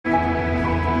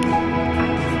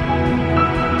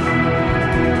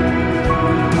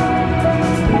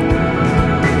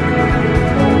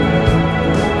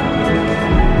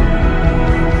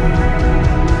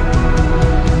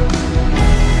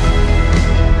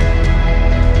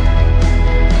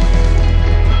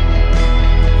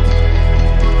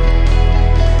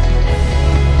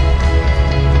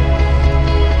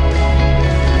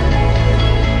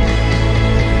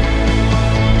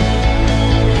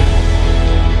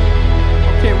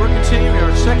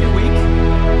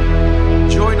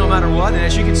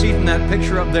as you can see from that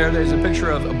picture up there, there's a picture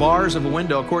of bars of a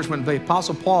window. Of course, when the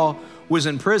Apostle Paul was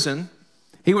in prison,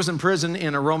 he was in prison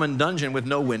in a Roman dungeon with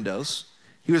no windows.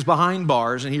 He was behind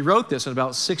bars, and he wrote this in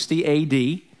about 60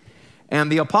 AD. And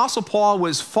the Apostle Paul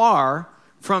was far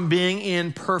from being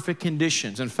in perfect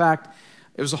conditions. In fact,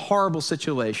 it was a horrible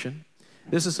situation.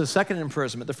 This is the second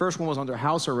imprisonment. The first one was under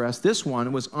house arrest. This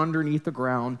one was underneath the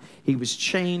ground. He was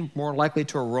chained, more likely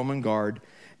to a Roman guard.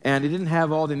 And he didn't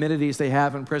have all the amenities they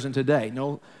have in prison today.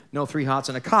 No 3 hots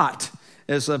and a cot,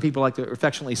 as people like to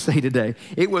affectionately say today.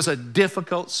 It was a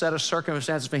difficult set of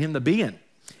circumstances for him to be in.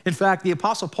 In fact, the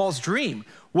Apostle Paul's dream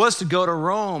was to go to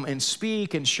Rome and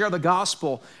speak and share the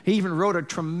gospel. He even wrote a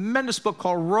tremendous book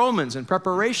called Romans in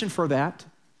preparation for that.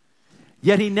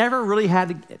 Yet he never really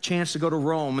had a chance to go to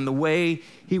Rome in the way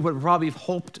he would probably have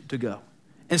hoped to go.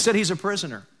 Instead, he's a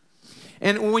prisoner.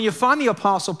 And when you find the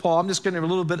Apostle Paul, I'm just going to give a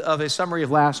little bit of a summary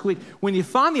of last week. When you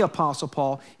find the Apostle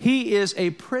Paul, he is a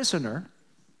prisoner.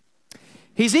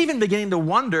 He's even beginning to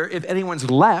wonder if anyone's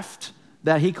left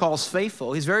that he calls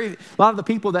faithful. A lot of the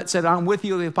people that said, I'm with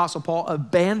you, the Apostle Paul,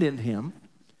 abandoned him.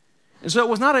 And so it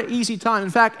was not an easy time. In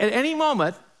fact, at any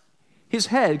moment, his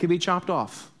head could be chopped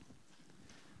off.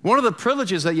 One of the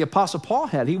privileges that the Apostle Paul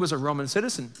had, he was a Roman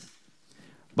citizen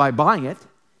by buying it.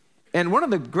 And one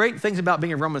of the great things about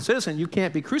being a Roman citizen, you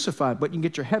can't be crucified, but you can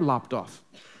get your head lopped off.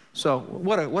 So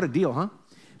what a deal, huh?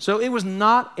 So it was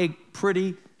not a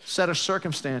pretty set of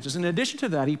circumstances. In addition to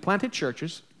that, he planted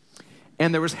churches,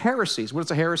 and there was heresies. What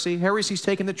is a heresy? Heresy is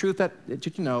taking the truth that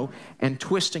you know and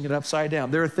twisting it upside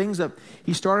down. There are things that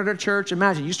he started a church.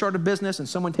 Imagine you start a business and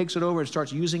someone takes it over and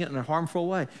starts using it in a harmful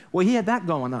way. Well, he had that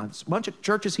going on. A bunch of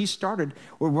churches he started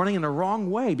were running in the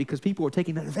wrong way because people were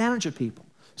taking advantage of people.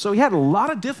 So he had a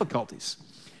lot of difficulties.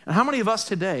 And how many of us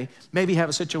today maybe have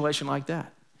a situation like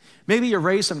that? Maybe you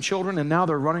raised some children and now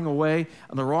they're running away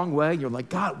in the wrong way. You're like,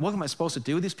 God, what am I supposed to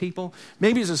do with these people?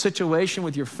 Maybe it's a situation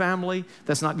with your family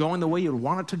that's not going the way you'd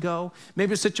want it to go.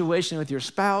 Maybe a situation with your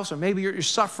spouse, or maybe you're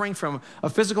suffering from a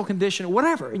physical condition, or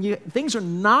whatever. And things are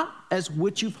not as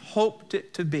what you've hoped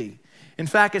it to be. In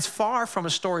fact, it's far from a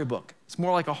storybook. It's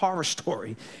more like a horror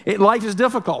story. Life is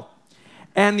difficult.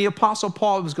 And the Apostle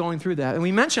Paul was going through that. And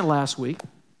we mentioned last week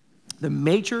the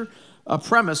major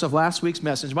premise of last week's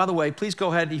message. By the way, please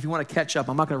go ahead if you want to catch up.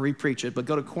 I'm not going to re-preach it, but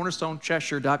go to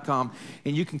cornerstonecheshire.com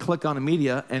and you can click on the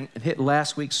media and hit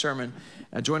last week's sermon.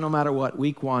 Joy no matter what,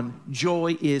 week 1.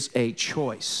 Joy is a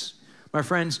choice. My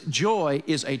friends, joy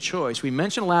is a choice. We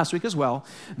mentioned last week as well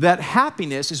that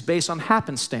happiness is based on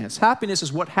happenstance. Happiness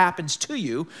is what happens to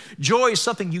you. Joy is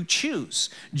something you choose.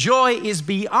 Joy is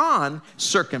beyond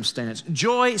circumstance.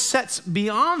 Joy sets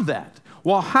beyond that.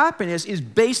 While happiness is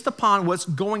based upon what's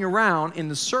going around in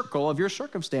the circle of your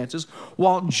circumstances,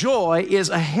 while joy is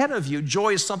ahead of you,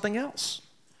 joy is something else.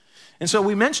 And so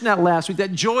we mentioned that last week,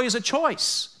 that joy is a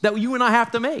choice that you and I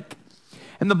have to make.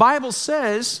 And the Bible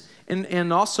says,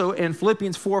 and also in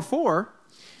Philippians 4:4,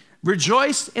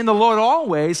 rejoice in the Lord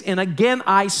always, and again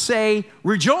I say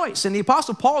rejoice. And the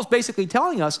Apostle Paul is basically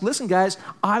telling us, listen guys,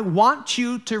 I want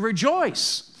you to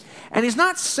rejoice. And he's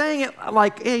not saying it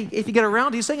like, hey, if you get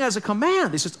around, he's saying it as a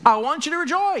command. He says, I want you to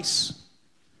rejoice.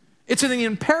 It's in the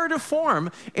imperative form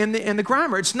in the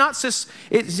grammar. It's not just,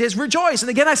 it says rejoice, and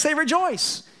again I say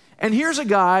rejoice. And here's a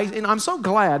guy, and I'm so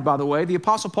glad, by the way, the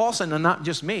Apostle Paul said, and not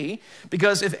just me,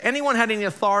 because if anyone had any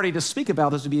authority to speak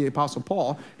about this, it would be the Apostle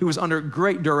Paul, who was under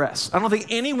great duress. I don't think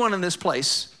anyone in this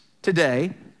place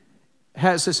today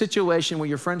has a situation where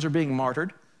your friends are being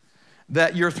martyred,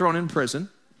 that you're thrown in prison.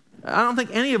 I don't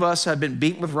think any of us have been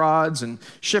beaten with rods and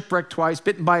shipwrecked twice,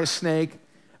 bitten by a snake.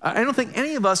 I don't think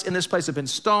any of us in this place have been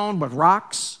stoned with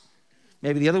rocks,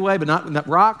 maybe the other way, but not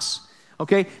rocks.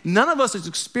 Okay, none of us has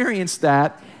experienced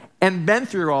that and been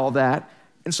through all that.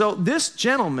 And so this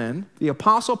gentleman, the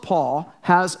Apostle Paul,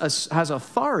 has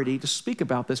authority to speak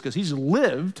about this because he's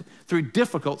lived through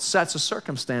difficult sets of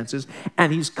circumstances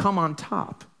and he's come on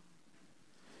top.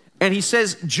 And he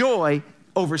says joy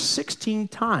over 16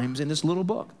 times in this little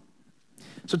book.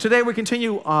 So today we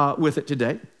continue with it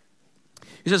today.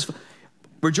 He says,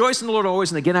 rejoice in the Lord always,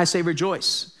 and again I say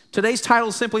rejoice. Today's title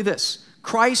is simply this: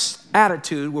 Christ's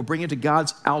attitude will bring you to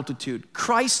God's altitude.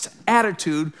 Christ's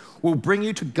attitude will bring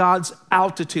you to God's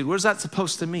altitude. What is that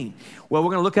supposed to mean? Well,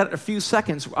 we're going to look at it in a few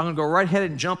seconds. I'm going to go right ahead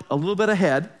and jump a little bit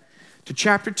ahead to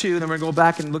chapter 2, then we're going to go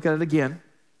back and look at it again.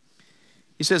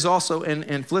 He says also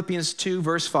in Philippians 2,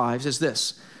 verse 5, says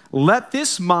this: let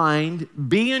this mind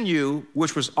be in you,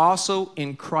 which was also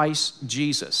in Christ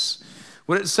Jesus.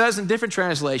 What it says in different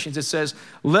translations, it says,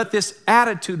 let this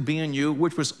attitude be in you,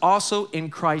 which was also in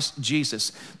Christ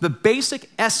Jesus. The basic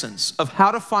essence of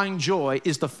how to find joy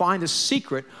is to find a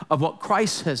secret of what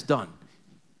Christ has done.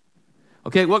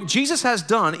 Okay, what Jesus has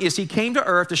done is he came to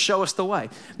earth to show us the way.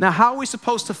 Now, how are we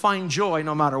supposed to find joy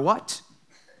no matter what?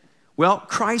 Well,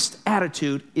 Christ's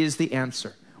attitude is the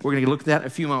answer. We're going to look at that in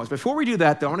a few moments. Before we do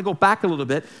that, though, I want to go back a little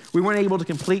bit. We weren't able to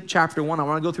complete chapter 1. I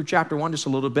want to go through chapter 1 just a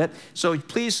little bit. So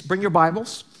please bring your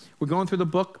Bibles. We're going through the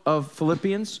book of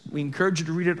Philippians. We encourage you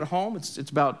to read it at home. It's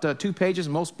about 2 pages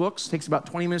in most books. It takes about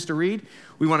 20 minutes to read.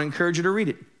 We want to encourage you to read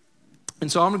it.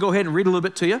 And so I'm going to go ahead and read a little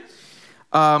bit to you.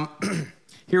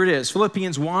 Here it is,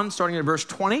 Philippians 1, starting at verse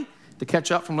 20, to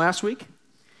catch up from last week.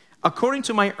 According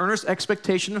to my earnest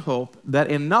expectation and hope, that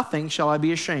in nothing shall I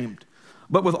be ashamed,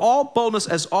 but with all boldness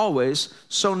as always,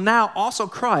 so now also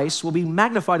Christ will be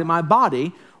magnified in my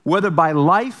body, whether by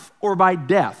life or by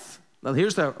death. Now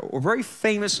here's a very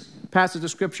famous passage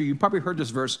of Scripture. You've probably heard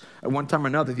this verse at one time or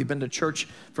another if you've been to church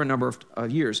for a number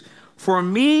of years. For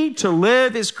me to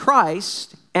live is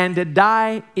Christ, and to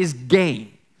die is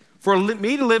gain. For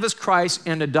me to live is Christ,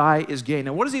 and to die is gain.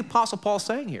 Now, what is the Apostle Paul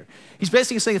saying here? He's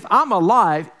basically saying, if I'm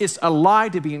alive, it's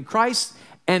alive to be in Christ,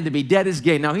 and to be dead is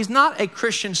gain. Now, he's not a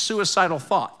Christian suicidal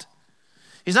thought.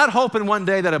 He's not hoping one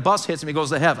day that a bus hits him and he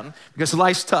goes to heaven, because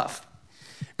life's tough.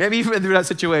 Maybe you've been through that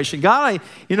situation. God,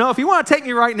 if you want to take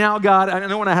me right now, God, I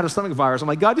know when I had a stomach virus, I'm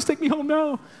like, God, just take me home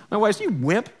now. My wife's, you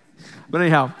wimp. But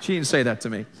anyhow, she didn't say that to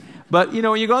me. But,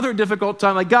 when you go through a difficult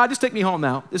time, like, God, just take me home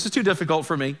now. This is too difficult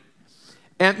for me.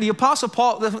 And the Apostle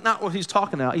Paul, that's not what he's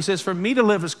talking about. He says, for me to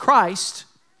live is Christ,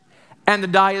 and to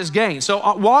die is gain. So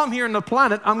while I'm here on the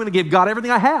planet, I'm going to give God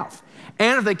everything I have.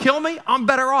 And if they kill me, I'm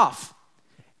better off.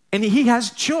 And he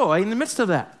has joy in the midst of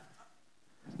that.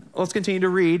 Let's continue to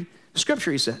read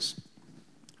Scripture, he says.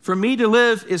 For me to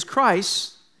live is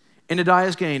Christ, and to die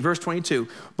is gain. Verse 22.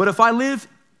 But if I live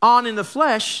on in the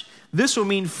flesh, this will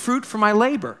mean fruit for my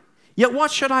labor. Yet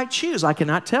what should I choose? I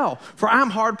cannot tell. For I'm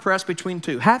hard-pressed between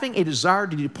two, having a desire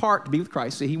to depart to be with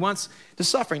Christ. See, he wants to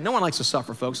suffer. No one likes to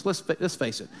suffer, folks. Let's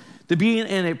face it. To be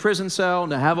in a prison cell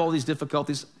and to have all these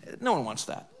difficulties, no one wants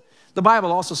that. The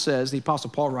Bible also says, the Apostle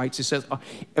Paul writes, he says,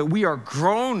 we are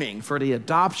groaning for the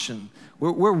adoption.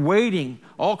 We're waiting.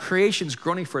 All creation's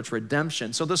groaning for its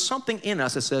redemption. So there's something in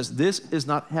us that says this is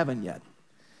not heaven yet.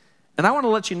 And I want to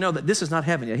let you know that this is not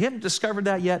heaven yet. You haven't discovered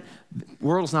that yet. The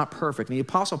world's not perfect. And the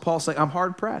Apostle Paul says, I'm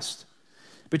hard-pressed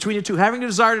between the two, having a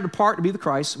desire to depart to be with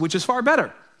Christ, which is far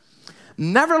better.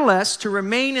 Nevertheless, to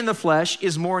remain in the flesh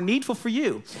is more needful for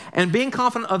you. And being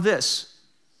confident of this,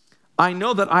 I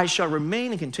know that I shall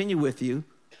remain and continue with you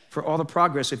for all the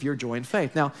progress of your joy and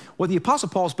faith. Now, what the Apostle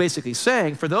Paul is basically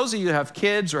saying, for those of you who have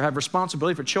kids or have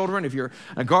responsibility for children, if you're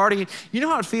a guardian, you know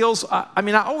how it feels? I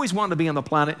always wanted to be on the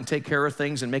planet and take care of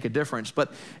things and make a difference,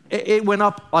 but it went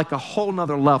up like a whole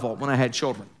nother level when I had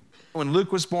children. When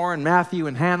Luke was born, Matthew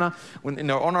and Hannah,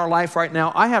 on our life right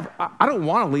now, I don't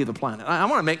want to leave the planet. I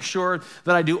want to make sure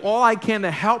that I do all I can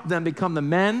to help them become the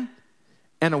men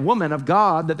and a woman of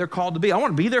God that they're called to be. I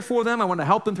want to be there for them. I want to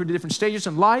help them through the different stages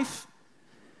in life.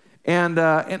 And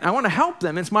I want to help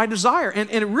them. It's my desire. And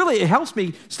it helps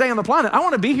me stay on the planet. I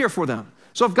want to be here for them.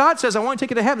 So if God says, I want to take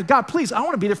you to heaven, God, please, I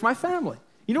want to be there for my family.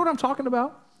 You know what I'm talking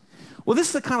about? Well, this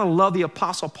is the kind of love the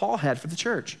Apostle Paul had for the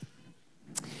church.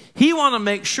 He wanted to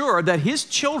make sure that his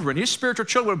children, his spiritual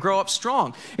children, would grow up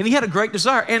strong. And he had a great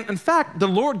desire. And in fact, the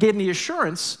Lord gave him the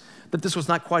assurance that this was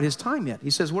not quite his time yet. He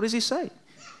says, what does he say?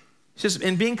 He says,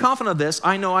 in being confident of this,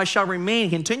 I know I shall remain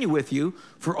and continue with you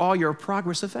for all your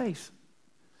progress of faith.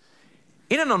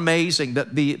 Isn't it amazing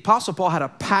that the Apostle Paul had a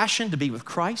passion to be with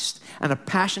Christ and a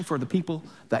passion for the people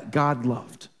that God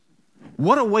loved?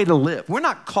 What a way to live. We're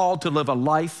not called to live a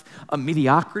life of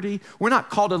mediocrity. We're not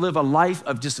called to live a life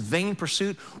of just vain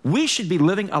pursuit. We should be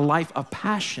living a life of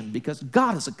passion because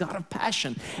God is a God of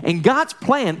passion. And God's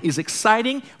plan is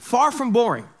exciting, far from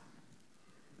boring.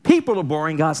 People are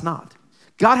boring, God's not.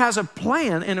 God has a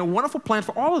plan and a wonderful plan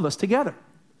for all of us together.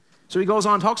 So he goes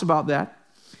on and talks about that.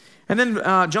 And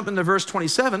then jump into verse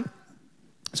 27.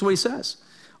 That's what he says.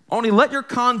 Only let your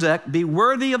conduct be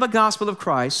worthy of the gospel of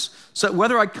Christ, so that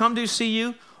whether I come to see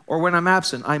you or when I'm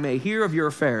absent, I may hear of your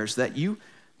affairs, that you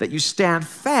stand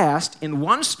fast in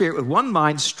one spirit with one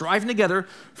mind, striving together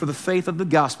for the faith of the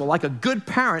gospel. Like a good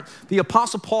parent, the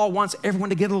Apostle Paul wants everyone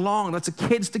to get along, wants the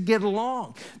kids to get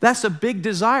along. That's a big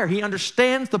desire. He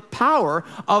understands the power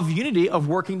of unity, of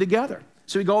working together.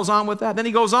 So he goes on with that. Then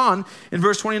he goes on in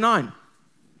verse 29.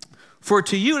 For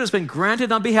to you it has been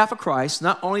granted on behalf of Christ,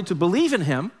 not only to believe in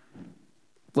him,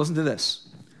 listen to this,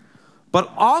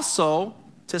 but also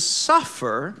to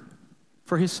suffer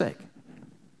for his sake.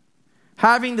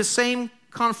 Having the same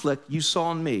conflict you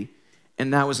saw in me,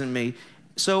 and now is in me.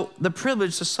 So the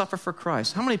privilege to suffer for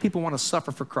Christ. How many people want to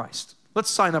suffer for Christ? Let's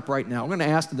sign up right now. I'm going to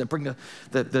ask them to bring the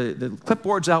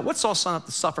clipboards out. Let's all sign up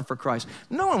to suffer for Christ.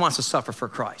 No one wants to suffer for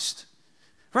Christ,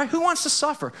 right? Who wants to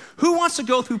suffer? Who wants to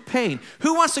go through pain?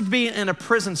 Who wants to be in a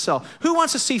prison cell? Who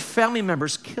wants to see family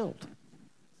members killed?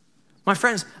 My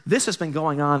friends, this has been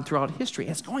going on throughout history.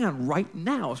 It's going on right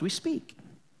now as we speak.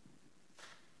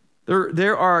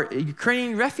 There are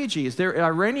Ukrainian refugees. There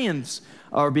are Iranians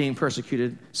are being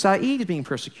persecuted. Saeed is being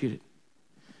persecuted.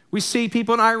 We see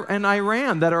people in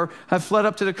Iran that have fled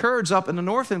up to the Kurds up in the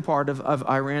northern part of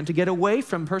Iran to get away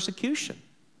from persecution.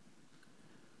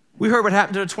 We heard what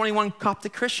happened to the 21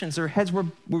 Coptic Christians. Their heads were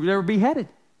beheaded.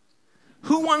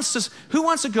 Who wants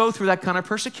to go through that kind of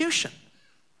persecution?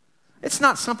 It's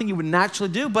not something you would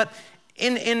naturally do, but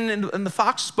in the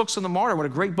Fox Books on the Martyr, what a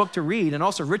great book to read, and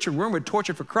also Richard Wormwood,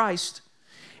 Tortured for Christ,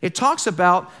 it talks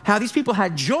about how these people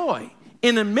had joy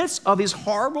in the midst of these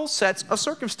horrible sets of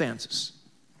circumstances.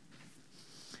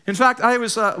 In fact,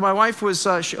 my wife was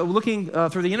looking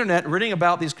through the internet, reading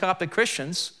about these Coptic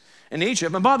Christians in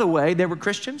Egypt. And by the way, they were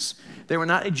Christians. They were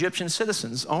not Egyptian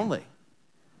citizens only.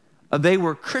 They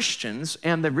were Christians,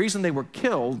 and the reason they were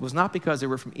killed was not because they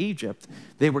were from Egypt.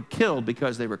 They were killed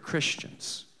because they were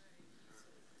Christians.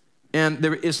 And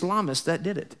there were Islamists that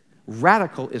did it,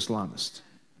 radical Islamists.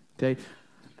 Okay?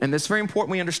 And it's very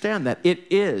important we understand that.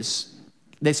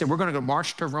 They said, we're going to go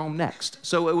march to Rome next.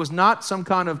 So it was not some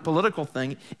kind of political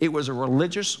thing. It was a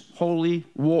religious holy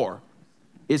war.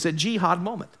 It's a jihad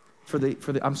moment for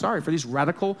these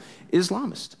radical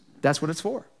Islamists. That's what it's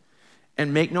for.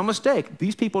 And make no mistake,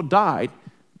 these people died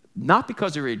not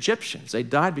because they were Egyptians. They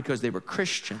died because they were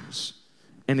Christians,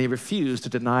 and they refused to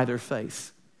deny their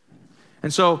faith.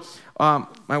 And so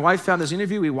my wife found this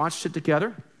interview. We watched it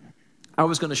together. I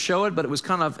was going to show it, but it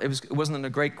wasn't in a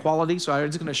great quality, so I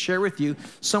was going to share with you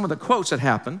some of the quotes that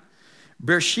happened.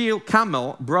 Bershil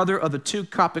Kamel, brother of the two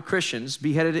Coptic Christians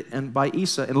beheaded by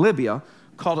Isa in Libya,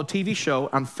 called a TV show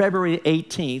on February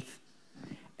 18th,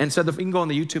 and said, you can go on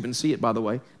the YouTube and see it, by the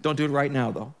way. Don't do it right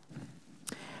now, though.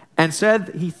 And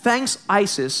said he thanks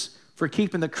ISIS for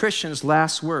keeping the Christians'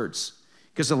 last words.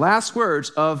 Because the last words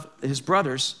of his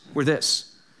brothers were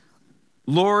this: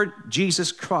 Lord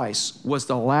Jesus Christ was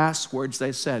the last words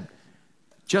they said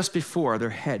just before they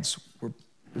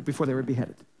were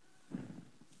beheaded.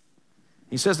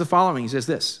 He says the following, he says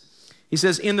this. He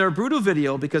says, in their brutal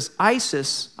video, because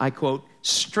ISIS, I quote,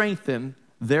 strengthened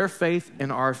their faith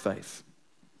and our faith.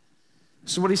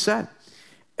 This is what he said.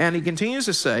 And he continues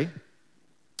to say,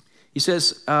 he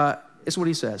says, it's what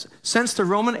he says. Since the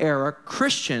Roman era,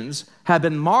 Christians have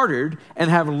been martyred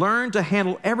and have learned to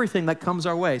handle everything that comes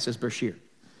our way, says Bashir.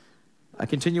 I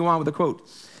continue on with the quote.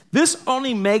 This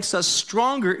only makes us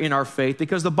stronger in our faith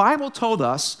because the Bible told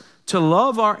us to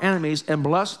love our enemies and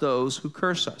bless those who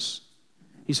curse us.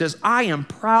 He says, I am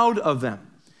proud of them.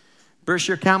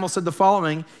 Bashir Kamel said the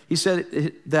following. He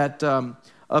said that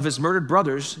of his murdered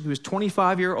brothers, he was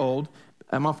 25 years old.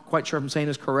 I'm not quite sure if I'm saying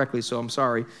this correctly, so I'm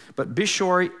sorry. But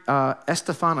Bishori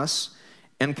Estefanos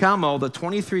and Kamel, the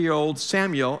 23-year-old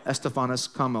Samuel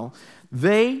Estefanos Kamel,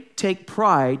 they take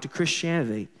pride to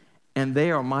Christianity, and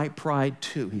they are my pride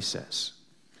too, he says.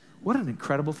 What an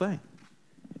incredible thing.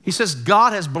 He says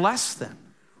God has blessed them.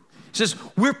 He says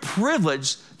we're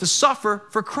privileged to suffer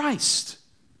for Christ.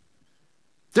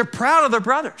 They're proud of their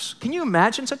brothers. Can you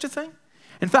imagine such a thing?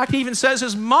 In fact, he even says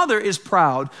his mother is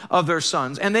proud of their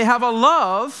sons, and they have a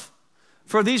love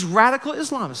for these radical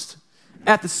Islamists.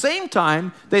 At the same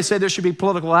time, they say there should be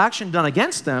political action done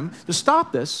against them to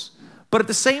stop this, but at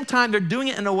the same time, they're doing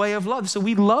it in a way of love. So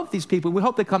we love these people. We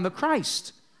hope they come to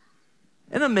Christ.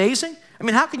 Isn't it amazing? I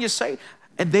mean, how can you say,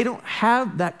 and they don't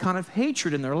have that kind of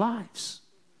hatred in their lives.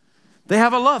 They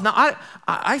have a love. Now,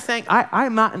 I think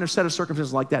I'm not in a set of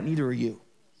circumstances like that, neither are you.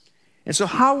 And so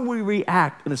how will we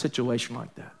react in a situation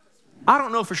like that? I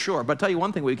don't know for sure, but I'll tell you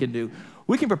one thing we can do.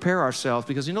 We can prepare ourselves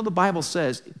because, you know, the Bible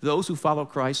says those who follow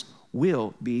Christ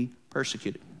will be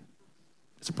persecuted.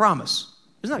 It's a promise.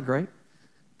 Isn't that great?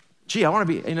 Gee, I want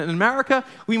to be, in America,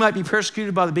 we might be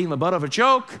persecuted by being the butt of a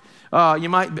joke.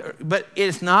 But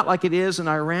it's not like it is in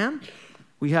Iran.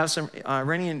 We have some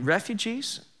Iranian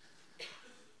refugees,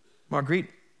 Marguerite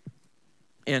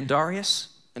and Darius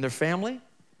and their family.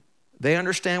 They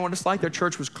understand what it's like. Their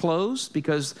church was closed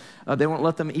because they won't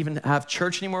let them even have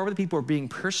church anymore. The people are being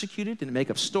persecuted and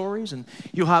make up stories. And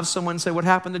you'll have someone say, what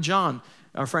happened to John,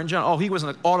 our friend John? Oh, he was in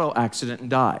an auto accident and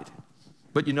died.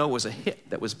 But you know it was a hit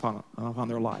that was upon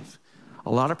their life. A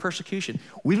lot of persecution.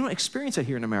 We don't experience it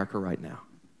here in America right now.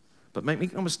 But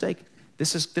make no mistake,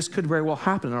 this could very well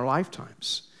happen in our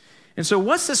lifetimes. And so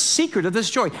what's the secret of this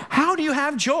joy? How do you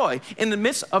have joy in the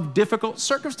midst of difficult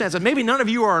circumstances? Maybe none of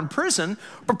you are in prison,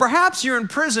 but perhaps you're in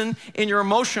prison in your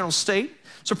emotional state.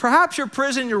 So perhaps you're in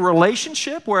prison in your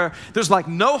relationship where there's like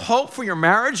no hope for your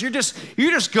marriage. You're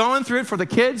just going through it for the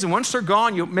kids, and once they're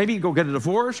gone, maybe you go get a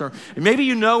divorce, or maybe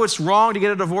you know it's wrong to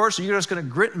get a divorce, so you're just going to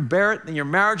grit and bear it, and your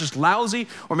marriage is lousy.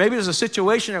 Or maybe there's a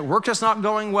situation at work that's not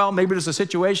going well. Maybe there's a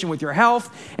situation with your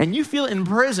health, and you feel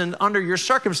imprisoned under your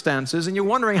circumstances, and you're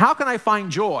wondering, how can I find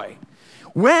joy?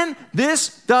 When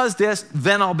this does this,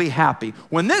 then I'll be happy.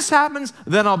 When this happens,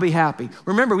 then I'll be happy.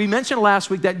 Remember, we mentioned last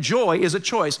week that joy is a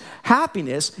choice.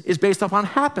 Happiness is based upon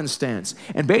happenstance.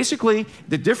 And basically,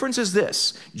 the difference is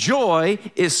this. Joy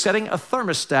is setting a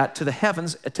thermostat to the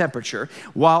heavens temperature,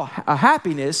 while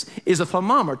happiness is a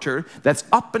thermometer that's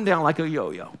up and down like a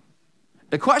yo-yo.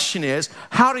 The question is,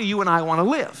 how do you and I want to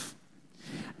live?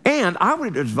 And I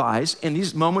would advise in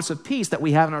these moments of peace that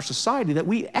we have in our society that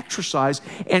we exercise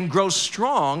and grow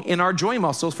strong in our joy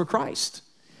muscles for Christ.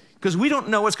 Because we don't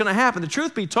know what's going to happen. The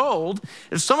truth be told,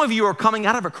 some of you are coming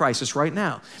out of a crisis right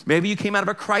now. Maybe you came out of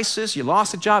a crisis, you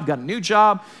lost a job, got a new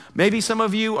job. Maybe some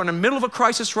of you are in the middle of a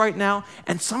crisis right now,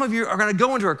 and some of you are going to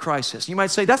go into a crisis. You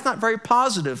might say, that's not very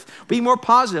positive. Be more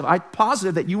positive. I'm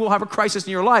positive that you will have a crisis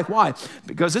in your life. Why?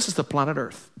 Because this is the planet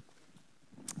Earth.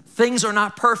 Things are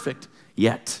not perfect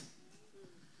yet.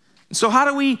 So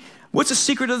what's the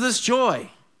secret of this joy?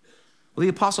 Well, the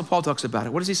Apostle Paul talks about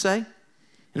it. What does he say?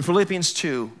 In Philippians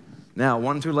 2, now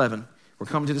 1 through 11, we're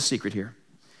coming to the secret here.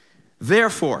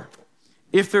 Therefore,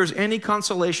 if there's any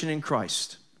consolation in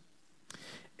Christ,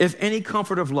 if any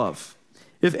comfort of love,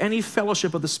 if any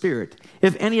fellowship of the Spirit,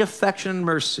 if any affection and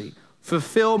mercy,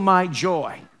 fulfill my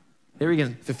joy. There he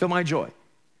goes, fulfill my joy.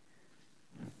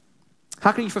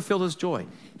 How can he fulfill his joy?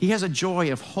 He has a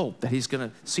joy of hope that he's going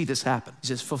to see this happen. He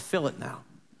says, fulfill it now.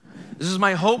 This is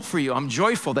my hope for you. I'm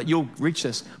joyful that you'll reach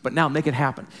this, but now make it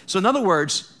happen. So in other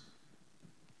words,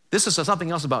 this is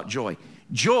something else about joy.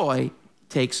 Joy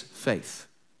takes faith.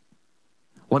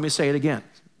 Let me say it again.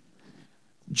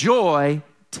 Joy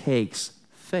takes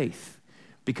faith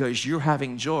because you're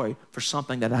having joy for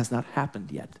something that has not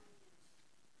happened yet. The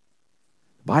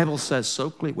Bible says so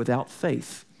clearly, without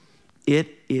faith, it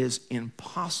is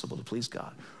impossible to please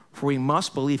God. For we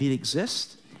must believe he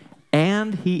exists,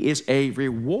 and he is a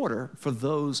rewarder for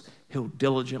those who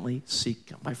diligently seek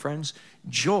him. My friends,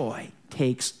 joy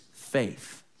takes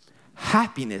faith.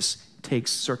 Happiness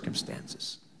takes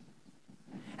circumstances.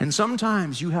 And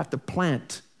sometimes you have to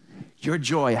plant your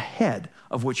joy ahead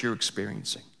of what you're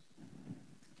experiencing.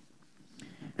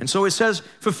 And so it says,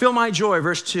 fulfill my joy,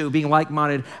 verse 2, being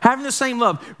like-minded, having the same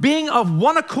love, being of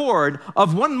one accord,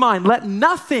 of one mind. Let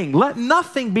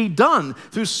nothing be done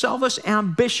through selfish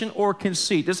ambition or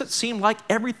conceit. Does it seem like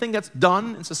everything that's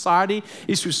done in society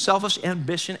is through selfish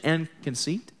ambition and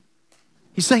conceit?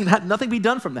 He's saying that nothing be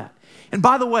done from that. And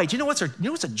by the way, do you know what's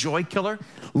a joy killer?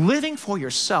 Living for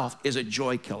yourself is a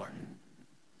joy killer.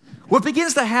 What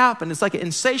begins to happen is like an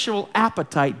insatiable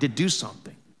appetite to do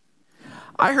something.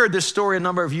 I heard this story a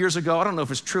number of years ago. I don't know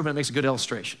if it's true, but it makes a good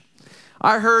illustration.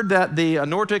 I heard that the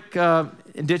Nordic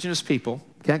indigenous people,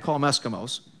 can't call them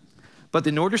Eskimos, but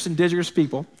the Nordic indigenous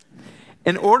people,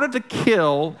 in order to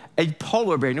kill a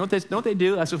polar bear, you know what they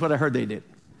do? That's just what I heard they did.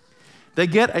 They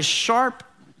get a sharp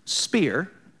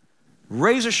spear,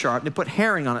 razor sharp, and they put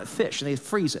herring on it, fish, and they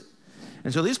freeze it.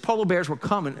 And so these polar bears will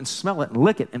come and smell it and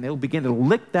lick it, and they'll begin to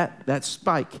lick that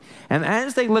spike. And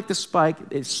as they lick the spike,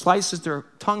 it slices their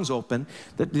tongues open.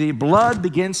 The blood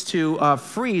begins to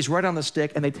freeze right on the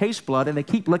stick, and they taste blood, and they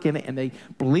keep licking it, and they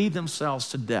bleed themselves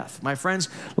to death. My friends,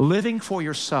 living for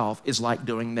yourself is like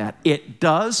doing that. It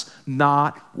does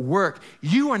not work.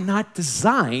 You are not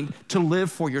designed to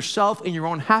live for yourself and your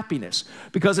own happiness,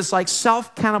 because it's like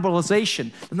self-cannibalization.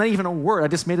 It's not even a word. I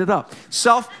just made it up.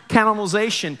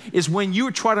 Self-cannibalization is when you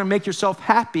try to make yourself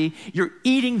happy, you're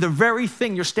eating the very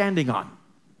thing you're standing on.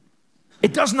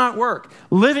 It does not work.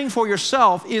 Living for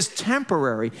yourself is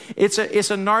temporary. It's a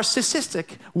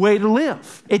narcissistic way to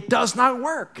live. It does not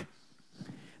work.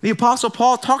 The Apostle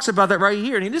Paul talks about that right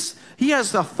here, and he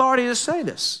has the authority to say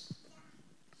this.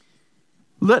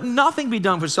 Let nothing be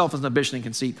done for selfish ambition and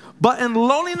conceit, but in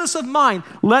lowliness of mind,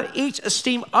 let each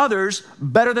esteem others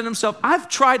better than himself. I've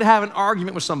tried to have an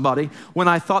argument with somebody when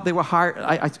I thought they were higher.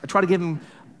 I try to give them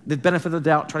the benefit of the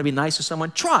doubt, try to be nice to someone.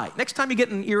 Try. Next time you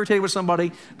get irritated with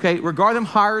somebody, okay, regard them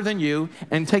higher than you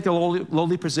and take the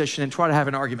lowly position and try to have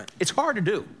an argument. It's hard to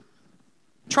do.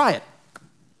 Try it.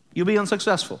 You'll be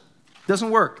unsuccessful. It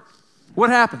doesn't work. What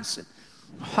happens?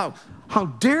 How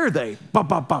dare they?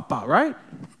 Right?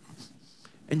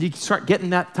 And you start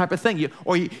getting that type of thing.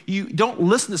 You don't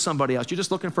listen to somebody else. You're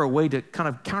just looking for a way to kind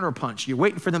of counterpunch. You're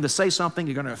waiting for them to say something.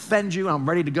 You're going to offend you. I'm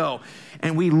ready to go.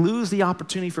 And we lose the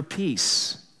opportunity for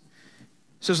peace.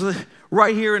 So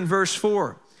right here in verse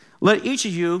 4, let each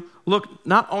of you look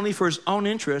not only for his own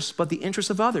interests, but the interests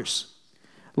of others.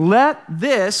 Let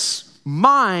this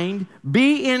mind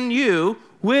be in you,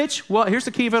 which, well, here's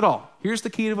the key of it all. Here's the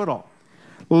key of it all.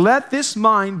 Let this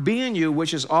mind be in you,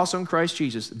 which is also in Christ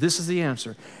Jesus. This is the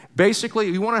answer. Basically,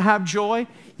 if you want to have joy,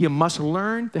 you must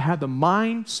learn to have the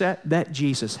mindset that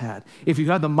Jesus had. If you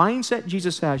have the mindset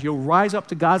Jesus has, you'll rise up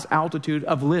to God's altitude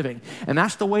of living. And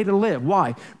that's the way to live.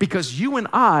 Why? Because you and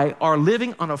I are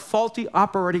living on a faulty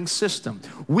operating system.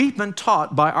 We've been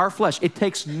taught by our flesh. It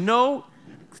takes no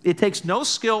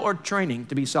skill or training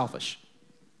to be selfish.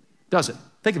 Does it?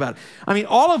 Think about it. I mean,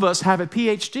 all of us have a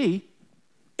PhD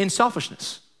in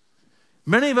selfishness.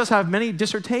 Many of us have many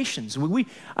dissertations.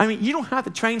 You don't have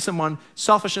to train someone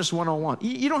selfishness 101.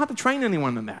 You don't have to train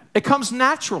anyone in that. It comes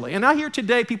naturally. And I hear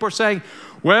today people are saying,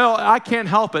 well, I can't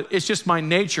help it. It's just my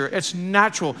nature. It's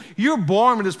natural. You're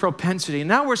born with this propensity. And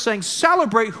now we're saying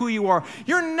celebrate who you are.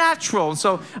 You're natural. And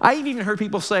so I've even heard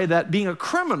people say that being a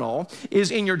criminal is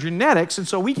in your genetics. And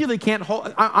so we really can't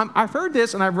hold. I've heard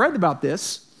this and I've read about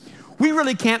this. We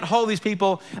really can't hold these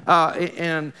people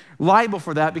and liable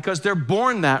for that because they're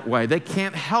born that way. They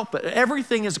can't help it.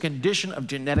 Everything is a condition of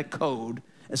genetic code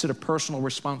instead of personal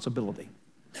responsibility.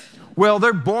 Well,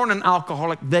 they're born an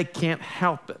alcoholic. They can't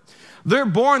help it. They're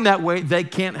born that way. They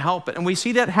can't help it. And we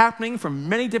see that happening from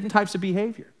many different types of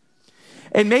behavior.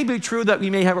 It may be true that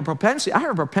we may have a propensity. I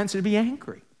have a propensity to be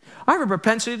angry. I have a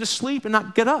propensity to sleep and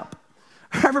not get up.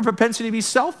 I have a propensity to be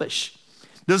selfish.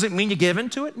 Does it mean you give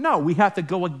into it? No, we have to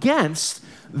go against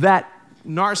that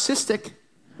narcissistic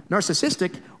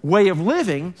way of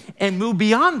living and move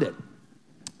beyond it.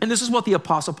 And this is what the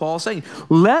Apostle Paul is saying.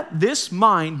 Let this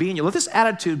mind be in you. Let this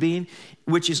attitude be in,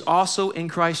 which is also in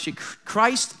Christ.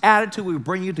 Christ's attitude will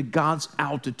bring you to God's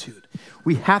altitude.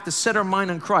 We have to set our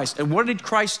mind on Christ. And what did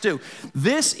Christ do?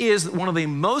 This is one of the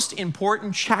most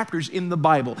important chapters in the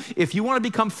Bible. If you want to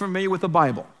become familiar with the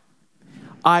Bible,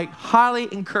 I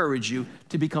highly encourage you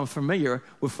to become familiar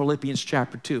with Philippians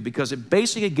chapter 2 because it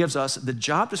basically gives us the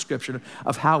job description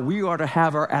of how we are to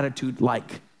have our attitude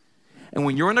like. And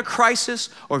when you're in a crisis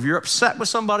or if you're upset with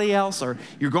somebody else or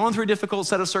you're going through a difficult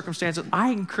set of circumstances, I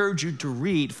encourage you to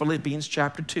read Philippians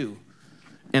chapter 2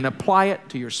 and apply it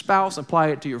to your spouse, apply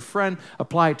it to your friend,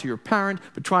 apply it to your parent,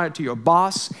 but try it to your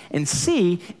boss and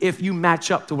see if you match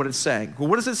up to what it's saying. Well,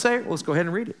 what does it say? Well, let's go ahead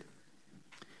and read it.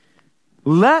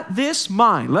 Let this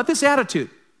mind, let this attitude,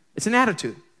 it's an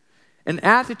attitude. An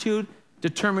attitude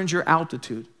determines your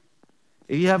altitude.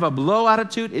 If you have a low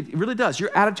attitude, it really does.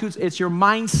 Your attitude, it's your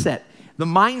mindset. The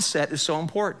mindset is so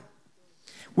important.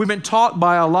 We've been taught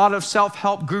by a lot of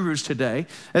self-help gurus today.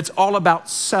 It's all about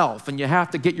self, and you have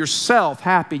to get yourself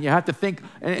happy, and you have to think,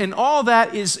 and all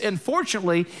that is,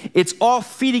 unfortunately, it's all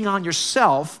feeding on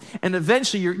yourself, and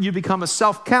eventually you become a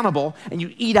self-cannibal, and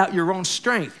you eat out your own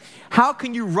strength. How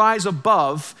can you rise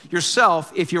above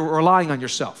yourself if you're relying on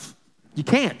yourself? You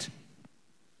can't.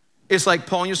 It's like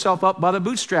pulling yourself up by the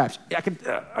bootstraps. I'm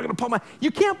gonna pull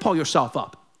you can't pull yourself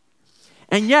up.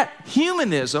 And yet,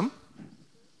 humanism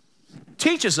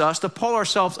teaches us to pull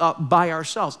ourselves up by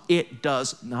ourselves. It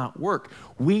does not work.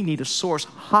 We need a source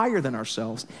higher than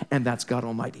ourselves, and that's God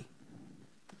Almighty.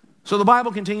 So the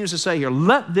Bible continues to say here,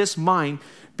 let this mind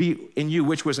be in you,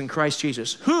 which was in Christ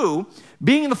Jesus, who,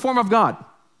 being in the form of God,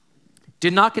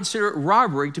 did not consider it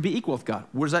robbery to be equal with God.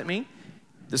 What does that mean?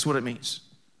 This is what it means.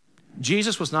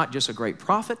 Jesus was not just a great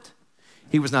prophet.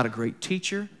 He was not a great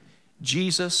teacher.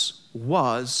 Jesus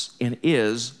was and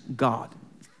is God.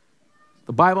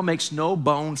 The Bible makes no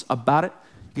bones about it.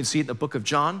 You can see it in the book of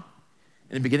John.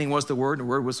 In the beginning was the Word, and the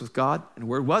Word was with God, and the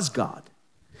Word was God.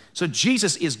 So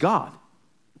Jesus is God.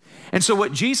 And so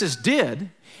what Jesus did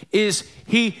is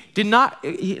he did not,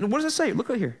 what does it say? Look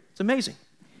right here. It's amazing.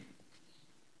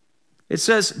 It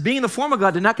says, being in the form of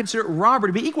God, did not consider it robbery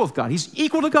to be equal with God. He's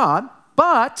equal to God,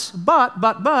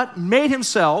 but made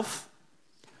himself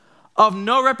of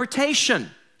no reputation,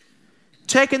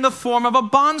 taking the form of a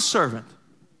bondservant,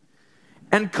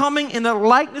 and coming in the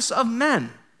likeness of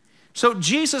men. So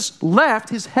Jesus left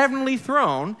his heavenly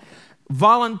throne,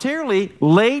 voluntarily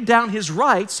laid down his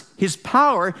rights, his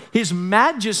power, his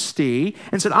majesty,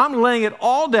 and said, I'm laying it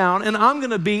all down, and I'm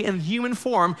going to be in human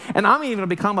form, and I'm even going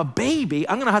to become a baby.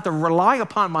 I'm going to have to rely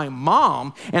upon my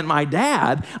mom and my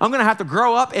dad. I'm going to have to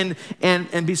grow up and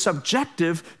be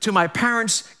subjective to my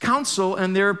parents' counsel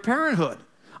and their parenthood.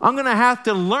 I'm going to have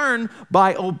to learn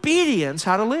by obedience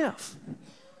how to live.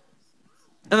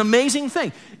 An amazing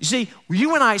thing. You see,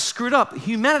 you and I screwed up.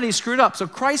 Humanity screwed up. So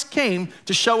Christ came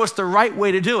to show us the right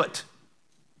way to do it.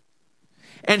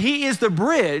 And he is the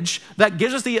bridge that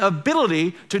gives us the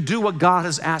ability to do what God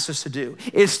has asked us to do.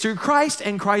 It's through Christ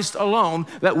and Christ alone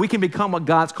that we can become what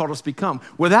God's called us to become.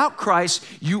 Without Christ,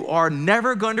 you are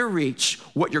never going to reach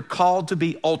what you're called to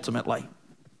be ultimately.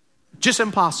 Just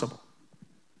impossible.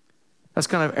 That's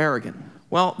kind of arrogant.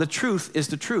 Well, the truth is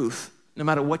the truth, no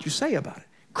matter what you say about it.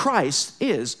 Christ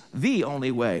is the only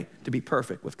way to be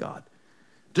perfect with God.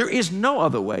 There is no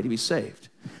other way to be saved.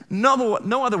 No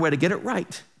other way to get it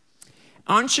right.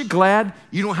 Aren't you glad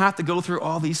you don't have to go through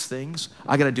all these things?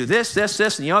 I got to do this,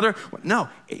 and the other. No,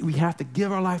 we have to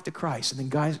give our life to Christ, and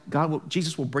then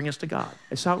Jesus will bring us to God.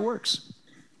 That's how it works.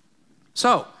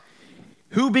 So,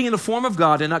 who being in the form of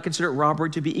God did not consider it robbery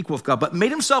to be equal with God, but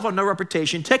made himself of no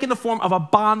reputation, taking the form of a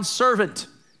bondservant,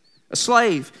 a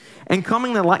slave, and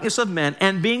coming in the likeness of men,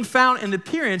 and being found in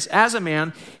appearance as a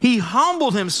man, he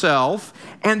humbled himself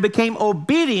and became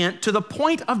obedient to the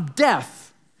point of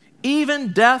death,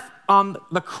 even death on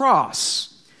the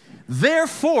cross.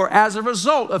 Therefore, as a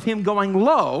result of him going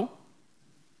low,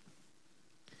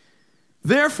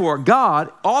 therefore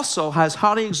God also has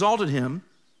highly exalted him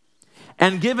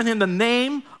and given him the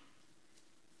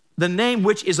name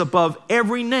which is above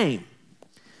every name,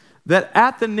 that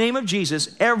at the name of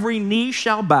Jesus every knee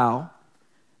shall bow,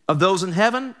 of those in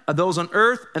heaven, of those on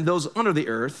earth, and those under the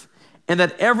earth, and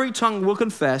that every tongue will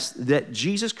confess that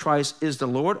Jesus Christ is the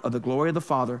Lord, of the glory of the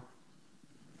Father.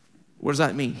 What does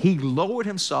that mean? He lowered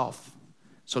himself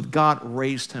so God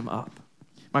raised him up.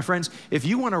 My friends, if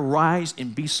you want to rise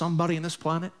and be somebody in this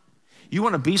planet, you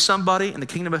want to be somebody in the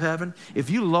kingdom of heaven,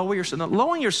 if you lower yourself, now,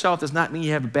 lowering yourself does not mean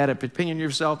you have a bad opinion of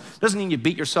yourself. Doesn't mean you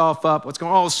beat yourself up. What's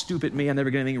going on? Oh, stupid me, I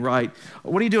never get anything right.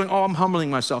 What are you doing? Oh, I'm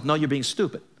humbling myself. No, you're being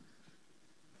stupid.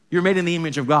 You're made in the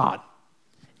image of God,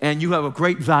 and you have a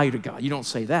great value to God. You don't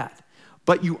say that.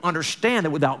 But you understand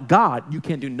that without God, you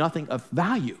can do nothing of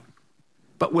value.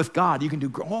 But with God, you can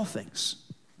do all things.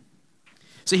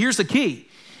 So here's the key.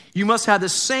 You must have the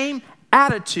same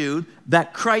attitude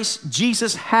that Christ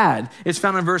Jesus had. It's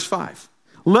found in verse 5.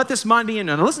 Let this mind be in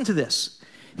you. Now listen to this.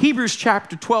 Hebrews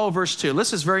chapter 12, verse 2.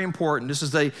 This is very important. This is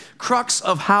the crux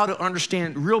of how to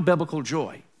understand real biblical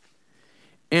joy.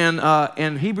 And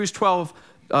in Hebrews 12,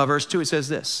 verse 2, it says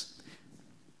this.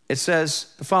 It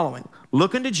says the following.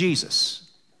 Look unto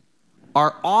Jesus,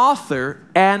 our author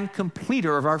and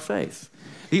completer of our faith.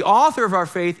 The author of our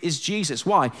faith is Jesus.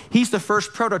 Why? He's the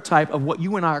first prototype of what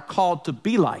you and I are called to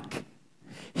be like.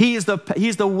 He's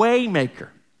the way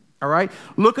maker. All right?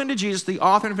 Look unto Jesus, the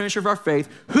author and finisher of our faith,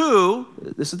 who,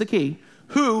 this is the key,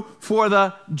 who for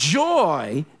the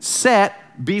joy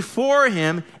set before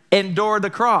him endured the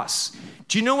cross.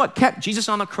 Do you know what kept Jesus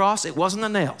on the cross? It wasn't the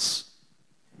nails.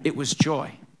 It was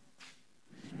joy.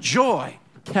 Joy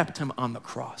kept him on the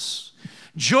cross.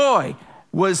 Joy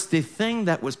was the thing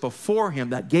that was before him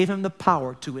that gave him the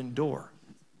power to endure.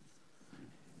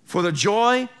 For the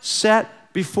joy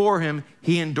set before him,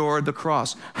 he endured the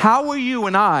cross. How are you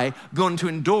and I going to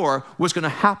endure what's going to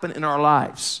happen in our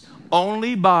lives?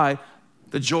 Only by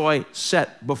the joy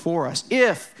set before us.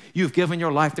 If you've given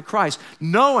your life to Christ,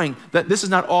 knowing that this is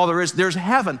not all there is. There's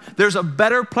heaven. There's a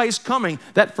better place coming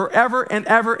that forever and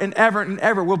ever and ever and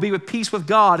ever will be with peace with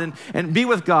God and be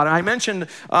with God. And I mentioned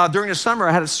during the summer,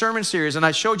 I had a sermon series and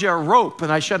I showed you a rope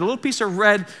and I showed a little piece of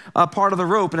red part of the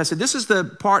rope. And I said, this is the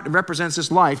part that represents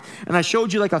this life. And I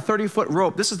showed you like a 30-foot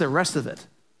rope. This is the rest of it.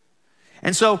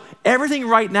 And so everything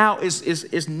right now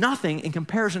is nothing in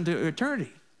comparison to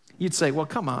eternity. You'd say, well,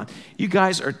 come on. You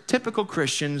guys are typical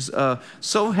Christians,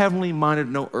 so heavenly minded,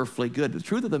 no earthly good. The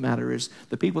truth of the matter is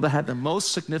the people that had the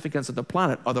most significance of the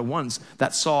planet are the ones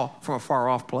that saw from a far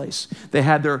off place. They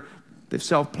had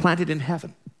themselves planted in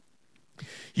heaven.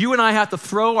 You and I have to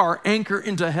throw our anchor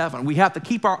into heaven. We have to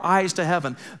keep our eyes to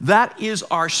heaven. That is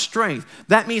our strength.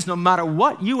 That means no matter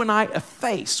what you and I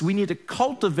face, we need to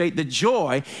cultivate the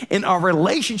joy in our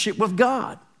relationship with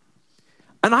God.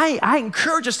 And I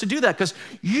encourage us to do that because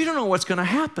you don't know what's going to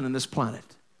happen in this planet.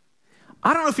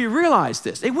 I don't know if you realize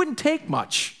this. It wouldn't take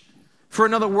much for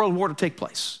another world war to take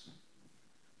place.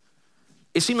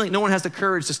 It seems like no one has the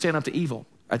courage to stand up to evil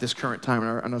at this current time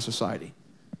in our society.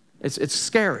 It's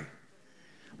scary.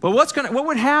 But what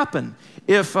would happen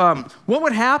if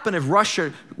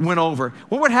Russia went over?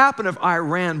 What would happen if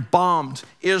Iran bombed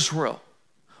Israel?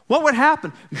 What would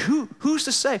happen? Who's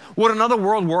to say? Would another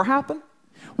world war happen?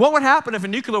 What would happen if a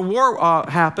nuclear war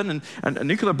happened and a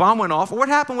nuclear bomb went off? Or what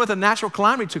happened with a natural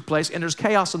calamity took place and there's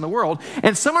chaos in the world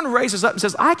and someone raises up and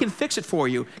says, I can fix it for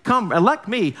you. Come, elect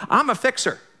me. I'm a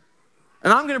fixer.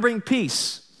 And I'm going to bring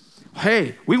peace.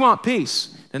 Hey, we want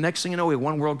peace. The next thing you know, we have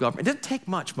one world government. It doesn't take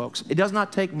much, folks. It does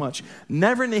not take much.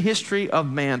 Never in the history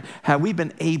of man have we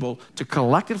been able to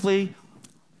collectively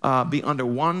be under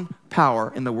one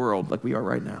power in the world like we are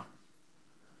right now.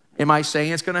 Am I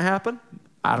saying it's going to happen?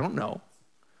 I don't know.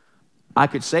 I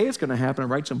could say it's going to happen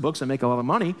and write some books and make a lot of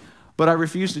money, but I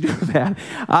refuse to do that.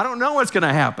 I don't know what's going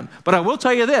to happen. But I will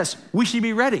tell you this, we should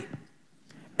be ready.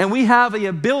 And we have the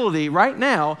ability right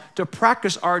now to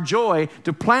practice our joy,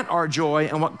 to plant our joy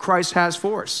in what Christ has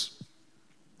for us.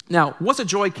 Now, what's a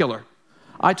joy killer?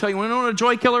 I tell you, you know what a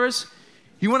joy killer is?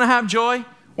 You want to have joy?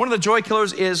 One of the joy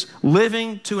killers is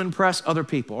living to impress other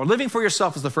people. Or living for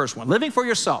yourself is the first one. Living for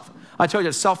yourself. I tell you,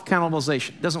 it's self-cannibalization.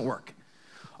 It doesn't work.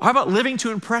 How about living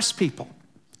to impress people?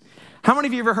 How many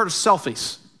of you ever heard of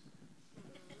selfies?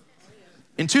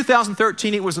 In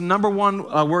 2013, it was the number one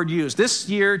word used. This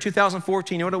year,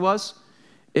 2014, you know what it was?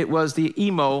 It was the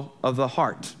emo of the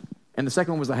heart. And the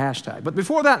second one was the hashtag. But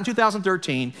before that, in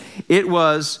 2013, it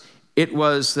was called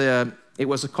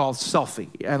selfie.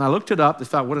 And I looked it up to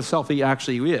find out what a selfie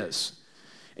actually is.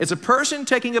 It's a person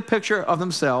taking a picture of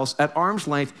themselves at arm's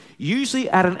length, usually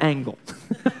at an angle.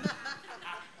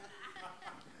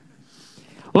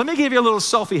 Let me give you a little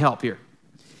selfie help here.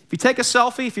 If you take a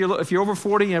selfie, if you're over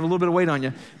 40 and you have a little bit of weight on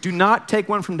you, do not take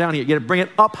one from down here. You got to bring it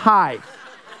up high.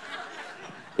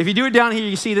 If you do it down here,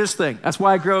 you see this thing. That's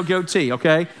why I grow a goatee,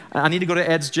 okay? I need to go to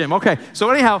Ed's gym. Okay, so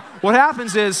anyhow, what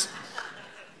happens is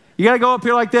you got to go up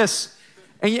here like this.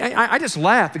 And I just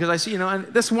laugh because I see, and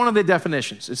this is one of the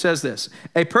definitions. It says this: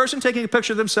 a person taking a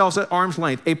picture of themselves at arm's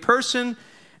length, a person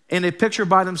in a picture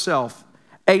by themselves,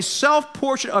 a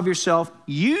self-portrait of yourself,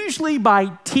 usually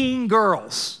by teen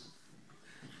girls.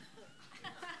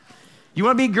 You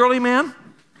want to be a girly man?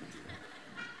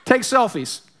 Take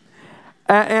selfies.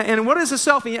 And what is a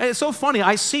selfie? It's so funny.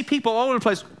 I see people all over the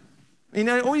place.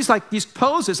 Always like these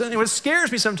poses. And what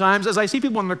scares me sometimes is I see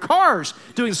people in their cars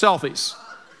doing selfies.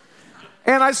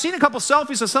 And I've seen a couple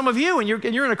selfies of some of you, and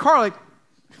you're in a car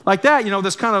like that,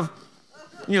 this kind of,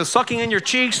 sucking in your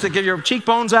cheeks to get your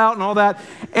cheekbones out and all that.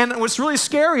 And what's really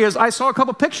scary is I saw a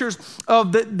couple pictures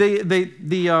of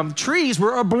the trees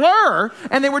were a blur,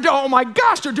 and they were, oh my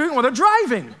gosh, they're doing it while they're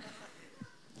driving.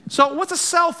 So what's a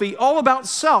selfie? All about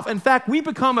self. In fact, we've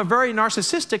become a very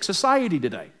narcissistic society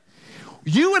today.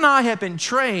 You and I have been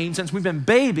trained since we've been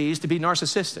babies to be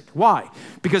narcissistic. Why?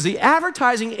 Because the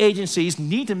advertising agencies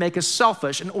need to make us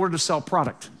selfish in order to sell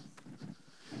product.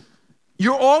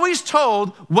 You're always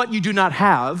told what you do not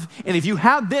have, and if you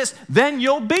have this, then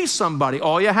you'll be somebody.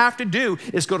 All you have to do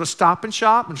is go to Stop and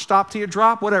Shop and Stop Till You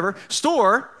Drop, whatever,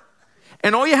 store,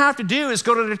 and all you have to do is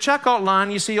go to the checkout line.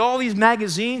 You see all these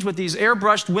magazines with these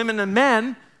airbrushed women and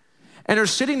men, and they're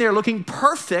sitting there looking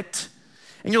perfect.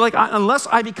 And you're like, unless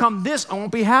I become this, I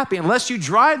won't be happy. Unless you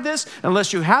drive this,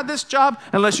 unless you have this job,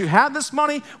 unless you have this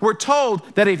money, we're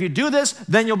told that if you do this,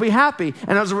 then you'll be happy.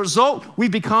 And as a result, we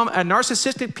become a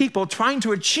narcissistic people trying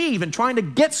to achieve and trying to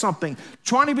get something,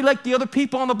 trying to be like the other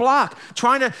people on the block,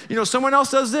 trying to, someone else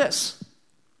does this.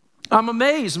 I'm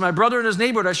amazed. My brother in his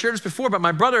neighborhood, I shared this before, but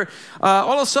my brother,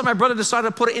 all of a sudden my brother decided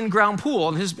to put an in-ground pool.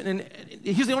 And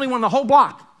he's the only one in the whole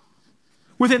block.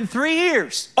 Within 3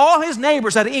 years, all his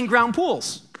neighbors had in-ground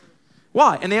pools.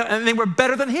 Why? And they were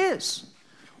better than his.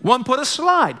 One put a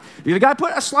slide. The other guy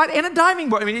put a slide and a diving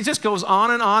board. It just goes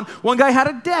on and on. One guy had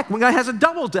a deck. One guy has a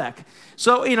double deck.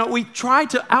 So, we try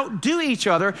to outdo each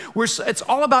other. It's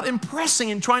all about impressing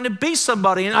and trying to be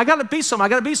somebody. And I got to be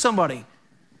somebody.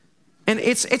 And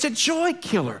it's a joy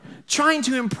killer, trying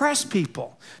to impress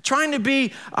people, trying to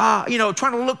be, trying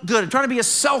to look good, trying to be a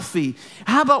selfie.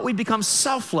 How about we become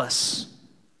selfless?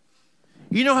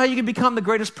 You know how you can become the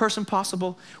greatest person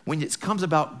possible? When it comes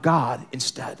about God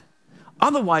instead.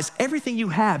 Otherwise, everything you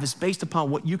have is based upon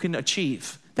what you can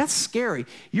achieve. That's scary.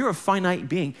 You're a finite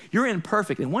being. You're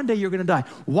imperfect, and one day you're going to die.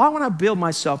 Why would I build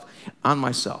myself on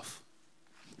myself?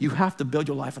 You have to build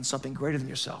your life on something greater than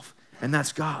yourself, and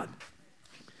that's God.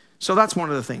 So that's one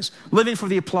of the things. Living for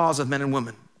the applause of men and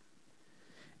women.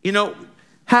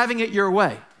 Having it your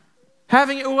way.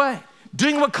 Having it your way.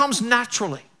 Doing what comes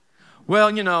naturally.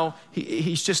 Well,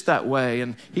 he's just that way,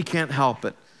 and he can't help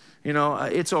it.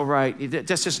 It's all right.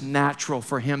 That's just natural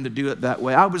for him to do it that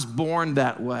way. I was born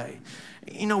that way.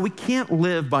 We can't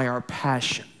live by our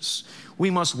passions. We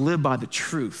must live by the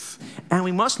truth, and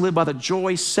we must live by the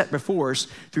joy set before us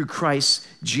through Christ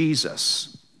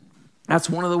Jesus. That's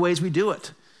one of the ways we do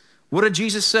it. What did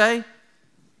Jesus say?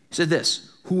 He said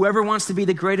this: whoever wants to be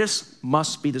the greatest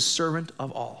must be the servant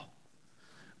of all.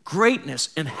 Greatness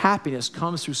and happiness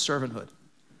comes through servanthood.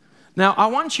 Now, I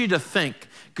want you to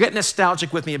get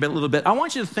nostalgic with me a little bit. I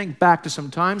want you to think back to some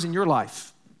times in your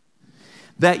life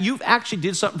that you've actually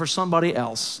did something for somebody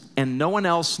else and no one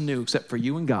else knew except for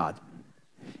you and God,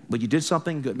 but you did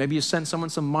something good. Maybe you sent someone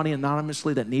some money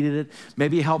anonymously that needed it.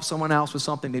 Maybe you helped someone else with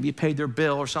something. Maybe you paid their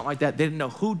bill or something like that. They didn't know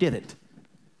who did it.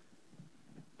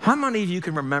 How many of you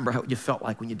can remember how you felt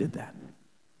like when you did that?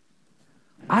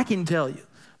 I can tell you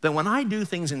that when I do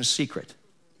things in secret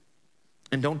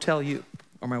and don't tell you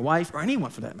or my wife or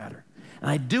anyone for that matter, and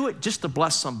I do it just to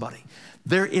bless somebody,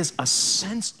 there is a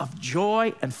sense of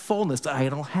joy and fullness that I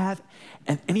don't have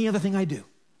in any other thing I do.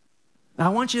 Now, I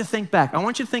want you to think back.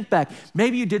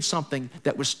 Maybe you did something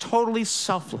that was totally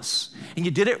selfless, and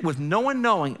you did it with no one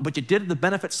knowing, but you did it to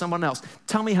benefit someone else.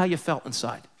 Tell me how you felt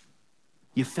inside.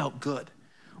 You felt good.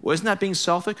 Well, isn't that being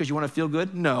selfish because you want to feel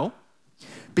good? No.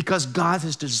 Because God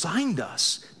has designed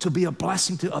us to be a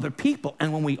blessing to other people.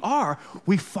 And when we are,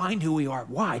 we find who we are.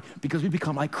 Why? Because we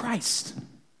become like Christ.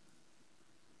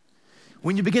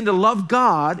 When you begin to love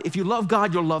God, if you love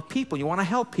God, you'll love people. You want to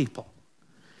help people.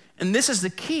 And this is the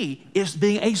key, is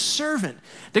being a servant.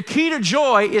 The key to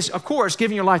joy is, of course,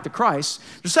 giving your life to Christ.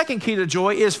 The second key to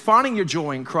joy is finding your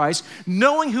joy in Christ,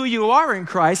 knowing who you are in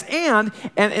Christ, and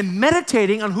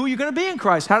meditating on who you're going to be in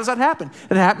Christ. How does that happen?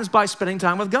 It happens by spending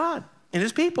time with God and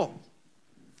his people.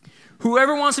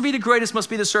 Whoever wants to be the greatest must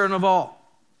be the servant of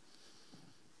all.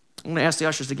 I'm going to ask the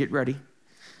ushers to get ready.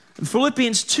 In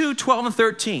Philippians 2, 12 and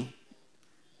 13,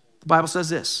 the Bible says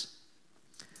this: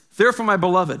 "Therefore, my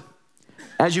beloved,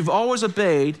 as you've always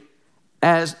obeyed,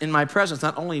 as in my presence,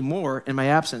 not only more in my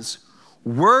absence,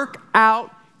 work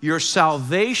out your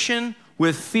salvation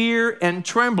with fear and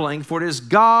trembling, for it is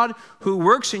God who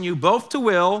works in you both to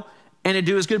will and to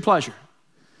do his good pleasure."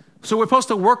 So we're supposed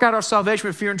to work out our salvation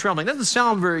with fear and trembling. That doesn't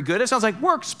sound very good. It sounds like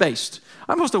works-based.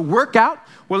 I'm supposed to work out.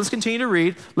 Well, let's continue to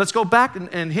read. Let's go back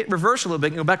and hit reverse a little bit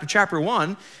and go back to chapter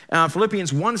 1.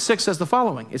 Philippians 1:6 says the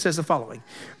following. It says the following: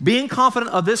 "Being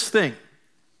confident of this thing,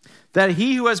 that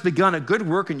he who has begun a good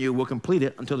work in you will complete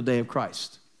it until the day of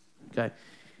Christ." Okay?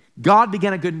 God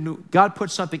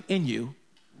put something in you.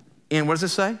 And what does it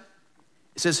say?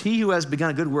 It says, "He who has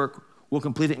begun a good work will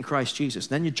complete it in Christ Jesus."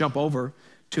 Then you jump over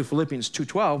to Philippians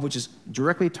 2:12, which is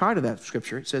directly tied to that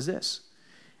scripture. It says this.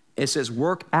 It says,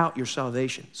 "Work out your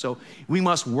salvation." So we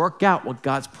must work out what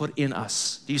God's put in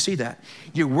us. Do you see that?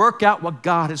 You work out what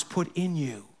God has put in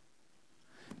you.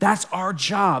 That's our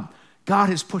job. God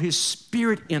has put his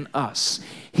Spirit in us.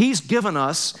 He's given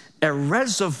us a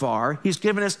reservoir. He's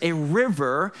given us a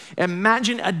river.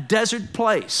 Imagine a desert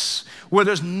place where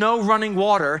there's no running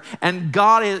water, and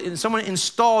someone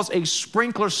installs a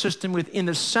sprinkler system within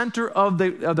the center of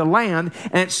the land,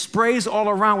 and it sprays all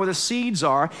around where the seeds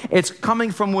are. It's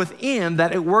coming from within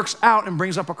that it works out and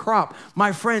brings up a crop.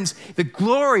 My friends, the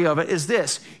glory of it is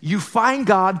this: you find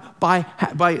God by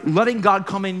letting God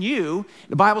come in you.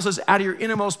 The Bible says, "Out of your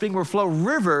innermost being will flow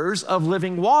rivers of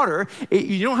living water."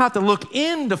 You don't have to look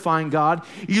in to find God.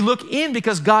 You look in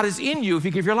because God is in you if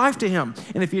you give your life to him.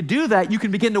 And if you do that, you can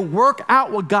begin to work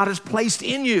out what God has placed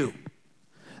in you.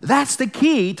 That's the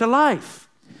key to life.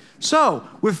 So,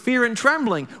 with fear and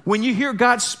trembling, when you hear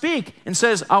God speak and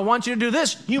says, "I want you to do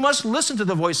this," you must listen to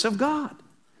the voice of God.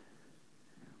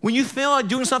 When you feel like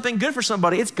doing something good for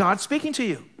somebody, it's God speaking to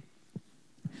you.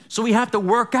 So we have to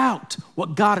work out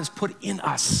what God has put in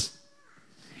us.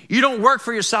 You don't work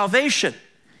for your salvation.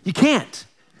 You can't.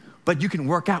 But you can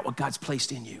work out what God's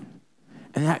placed in you.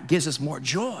 And that gives us more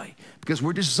joy because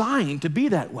we're designed to be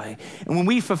that way. And when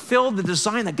we fulfill the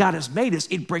design that God has made us,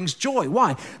 it brings joy.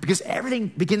 Why? Because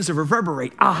everything begins to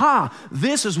reverberate. Aha,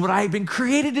 this is what I've been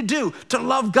created to do, to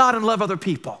love God and love other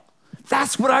people.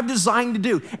 That's what I've designed to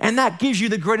do. And that gives you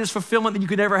the greatest fulfillment that you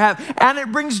could ever have. And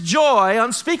it brings joy,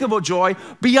 unspeakable joy,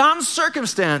 beyond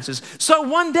circumstances. So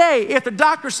one day, if the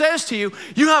doctor says to you,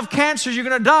 "You have cancer, you're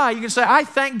going to die," you can say, "I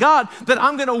thank God that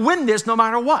I'm going to win this no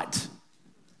matter what."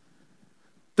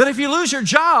 That if you lose your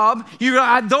job,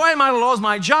 though I might have lost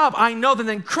my job, I know that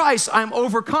in Christ I'm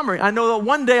overcomer. I know that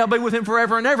one day I'll be with him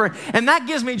forever and ever. And that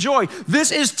gives me joy.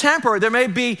 This is temporary. There may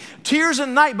be tears at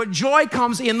night, but joy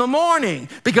comes in the morning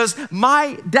because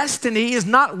my destiny is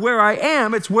not where I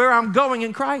am. It's where I'm going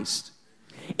in Christ.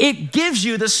 It gives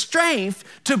you the strength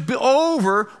to be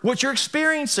over what you're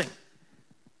experiencing.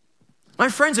 My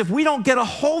friends, if we don't get a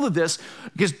hold of this,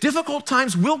 because difficult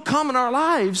times will come in our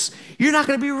lives, you're not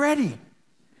going to be ready.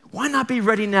 Why not be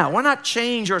ready now? Why not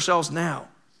change ourselves now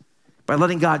by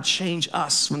letting God change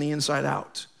us from the inside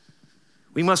out?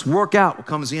 We must work out what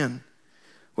comes in.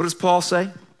 What does Paul say?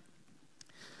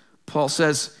 Paul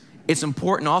says it's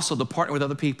important also to partner with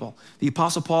other people. The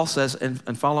Apostle Paul says,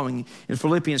 and following in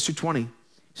Philippians 2:20,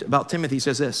 about Timothy, he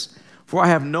says this: "For I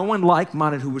have no one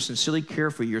like-minded who would sincerely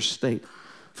care for your state.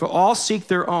 For all seek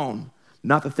their own,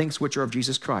 not the things which are of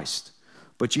Jesus Christ.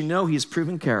 But you know he has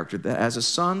proven character, that as a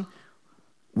son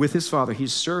with his father,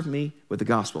 he's served me with the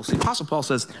gospel. See, Apostle Paul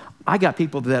says, I got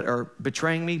people that are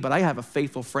betraying me, but I have a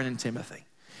faithful friend in Timothy.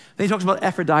 Then he talks about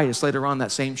Epaphroditus later on in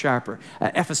that same chapter.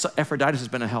 Epaphroditus has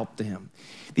been a help to him.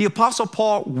 The Apostle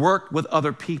Paul worked with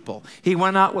other people. He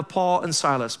went out with Paul and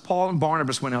Silas. Paul and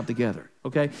Barnabas went out together,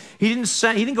 okay? He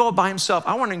didn't go out by himself.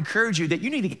 I want to encourage you that you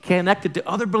need to get connected to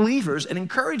other believers and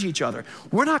encourage each other.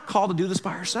 We're not called to do this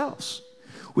by ourselves.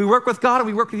 We work with God and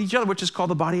we work with each other, which is called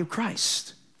the body of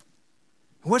Christ.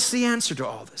 What's the answer to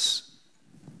all this?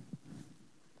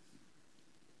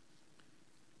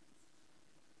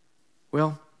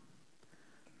 Well,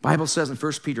 Bible says in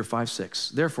 1 Peter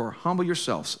 5:6, therefore, humble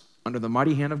yourselves under the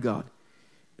mighty hand of God.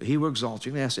 He will exalt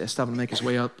you. Ask him to make his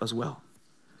way up as well.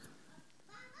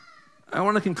 I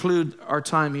want to conclude our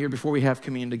time here before we have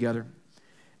communion together.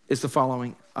 It's the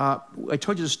following. I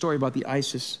told you the story about the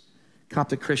ISIS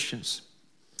Coptic Christians.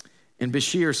 And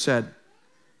Bashir said,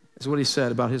 this is what he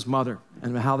said about his mother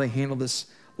and how they handled this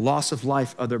loss of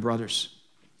life of their brothers.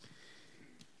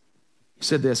 He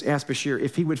said this, asked Bashir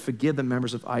if he would forgive the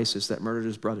members of ISIS that murdered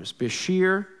his brothers.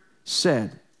 Bashir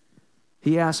said,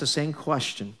 he asked the same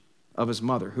question of his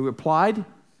mother, who replied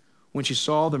when she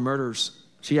saw the murders.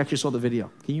 She actually saw the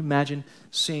video. Can you imagine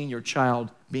seeing your child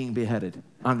being beheaded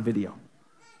on video?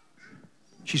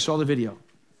 She saw the video.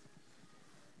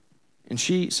 And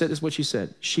she said, this is what she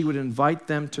said. She would invite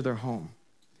them to their home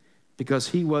because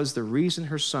he was the reason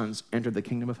her sons entered the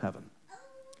kingdom of heaven.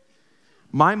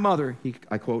 My mother,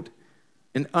 I quote,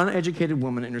 an uneducated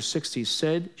woman in her 60s,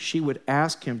 said she would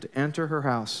ask him to enter her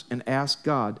house and ask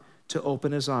God to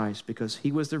open his eyes because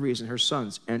he was the reason her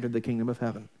sons entered the kingdom of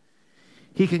heaven.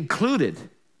 He concluded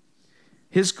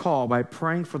his call by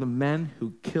praying for the men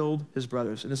who killed his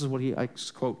brothers. And this is what I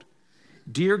quote,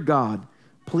 dear God,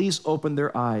 please open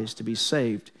their eyes to be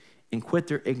saved and quit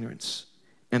their ignorance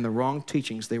and the wrong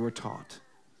teachings they were taught.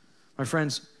 My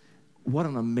friends, what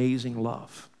an amazing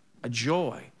love, a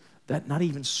joy that not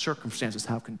even circumstances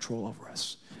have control over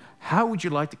us. How would you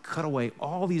like to cut away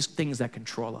all these things that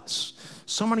control us?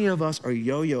 So many of us are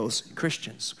yo-yos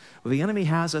Christians, where the enemy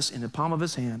has us in the palm of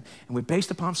his hand, and we're based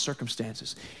upon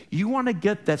circumstances. You want to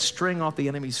get that string off the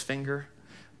enemy's finger?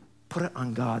 Put it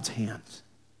on God's hand.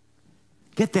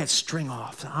 Get that string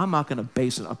off. I'm not going to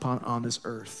base it on this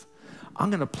earth. I'm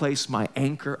going to place my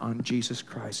anchor on Jesus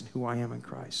Christ and who I am in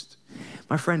Christ.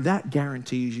 My friend, that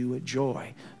guarantees you a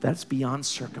joy that's beyond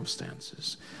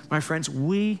circumstances. My friends,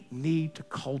 we need to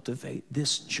cultivate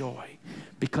this joy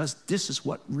because this is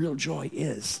what real joy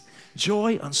is.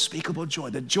 Joy, unspeakable joy.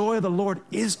 The joy of the Lord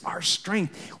is our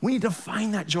strength. We need to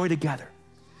find that joy together.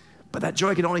 But that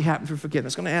joy can only happen through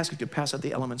forgiveness. I'm going to ask you to pass out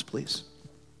the elements, please.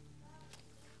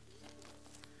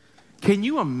 Can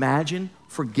you imagine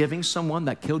forgiving someone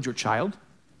that killed your child?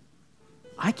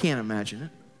 I can't imagine it.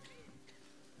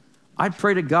 I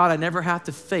pray to God I never have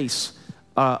to face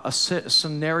a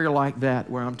scenario like that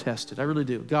where I'm tested. I really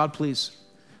do. God, please.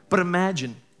 But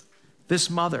imagine this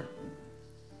mother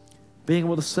being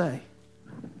able to say,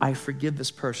 I forgive this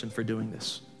person for doing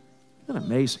this. Isn't that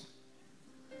amazing?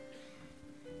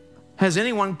 Has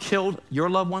anyone killed your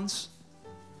loved ones?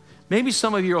 Maybe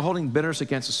some of you are holding bitterness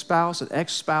against a spouse, an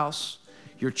ex-spouse,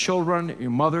 your children, your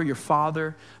mother, your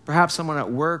father, perhaps someone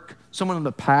at work, someone in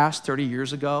the past 30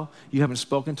 years ago, you haven't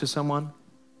spoken to someone.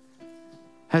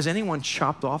 Has anyone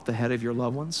chopped off the head of your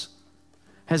loved ones?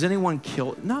 Has anyone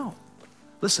killed? No.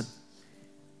 Listen,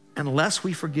 unless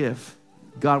we forgive,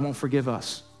 God won't forgive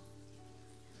us.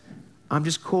 I'm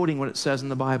just quoting what it says in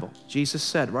the Bible. Jesus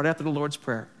said right after the Lord's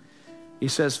Prayer, he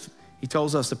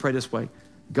tells us to pray this way,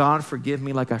 God, forgive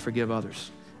me like I forgive others.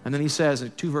 And then he says,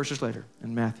 2 verses later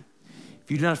in Matthew,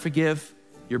 if you do not forgive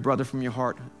your brother from your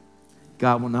heart,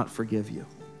 God will not forgive you.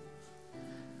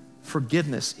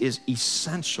 Forgiveness is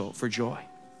essential for joy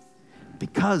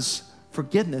because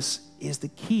forgiveness is the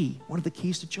key, one of the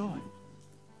keys to joy.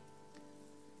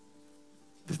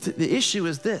 The issue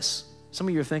is this. Some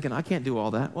of you are thinking, I can't do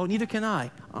all that. Well, neither can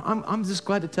I. I'm just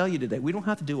glad to tell you today, we don't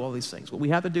have to do all these things. What we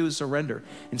have to do is surrender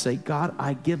and say, God,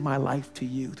 I give my life to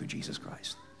you through Jesus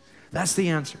Christ. That's the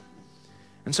answer.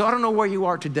 And so I don't know where you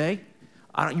are today.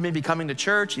 You may be coming to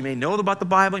church. You may know about the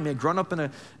Bible. You may have grown up in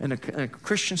a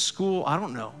Christian school. I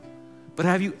don't know. But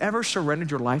have you ever surrendered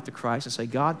your life to Christ and say,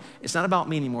 God, it's not about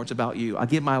me anymore. It's about you. I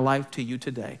give my life to you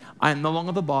today. I am no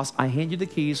longer the boss. I hand you the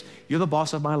keys. You're the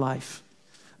boss of my life.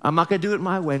 I'm not going to do it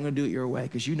my way. I'm going to do it your way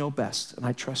because you know best, and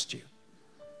I trust you.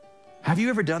 Have you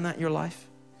ever done that in your life?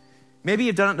 Maybe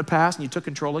you've done it in the past and you took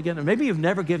control again, or maybe you've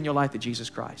never given your life to Jesus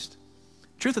Christ.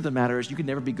 Truth of the matter is you can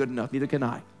never be good enough, neither can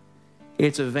I.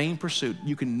 It's a vain pursuit.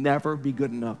 You can never be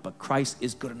good enough, but Christ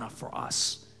is good enough for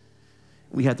us.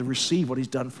 We have to receive what he's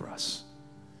done for us.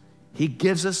 He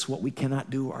gives us what we cannot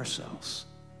do ourselves.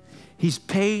 He's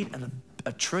paid a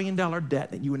 $1 trillion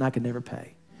debt that you and I can never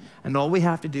pay. And all we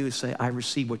have to do is say, I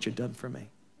receive what you've done for me.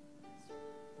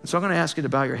 And so I'm going to ask you to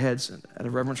bow your heads out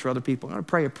of reverence for other people. I'm going to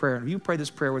pray a prayer. And if you pray this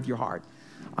prayer with your heart,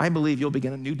 I believe you'll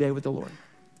begin a new day with the Lord.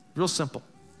 Real simple.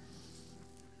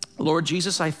 Lord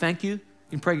Jesus, I thank you. You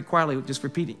can pray quietly, just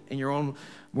repeat it in your own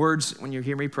words when you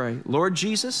hear me pray. Lord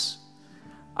Jesus,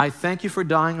 I thank you for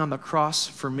dying on the cross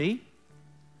for me.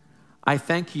 I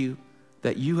thank you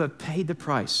that you have paid the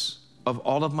price of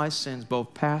all of my sins,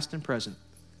 both past and present,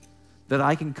 that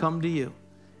I can come to you.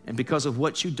 And because of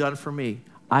what you've done for me,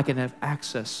 I can have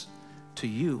access to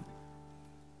you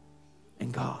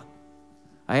and God.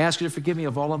 I ask you to forgive me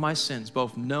of all of my sins,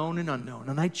 both known and unknown.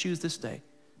 And I choose this day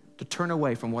to turn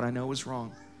away from what I know is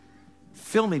wrong.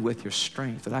 Fill me with your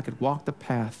strength that I could walk the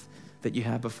path that you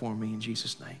have before me in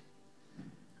Jesus' name.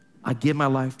 I give my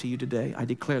life to you today. I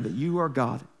declare that you are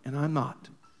God and I'm not.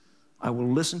 I will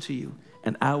listen to you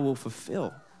and I will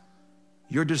fulfill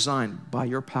your design by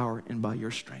your power and by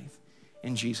your strength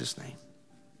in Jesus' name.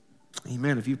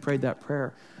 Amen. If you prayed that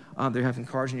prayer, they have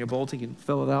cards in your bulletin. You can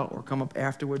fill it out or come up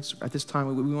afterwards. At this time,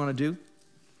 what we want to do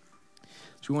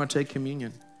is we want to take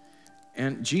communion.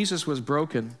 And Jesus was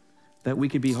broken that we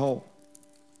could be whole.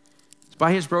 It's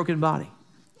by his broken body.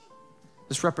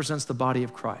 This represents the body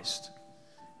of Christ,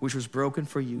 which was broken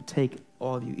for you. Take,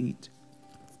 all of you, eat.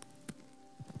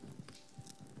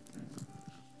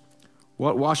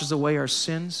 What washes away our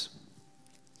sins?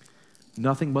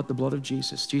 Nothing but the blood of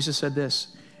Jesus. Jesus said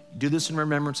this, do this in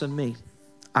remembrance of me.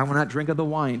 I will not drink of the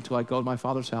wine until I go to my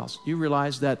Father's house. You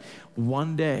realize that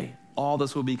one day all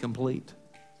this will be complete.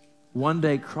 One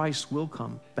day Christ will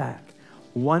come back.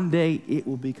 One day it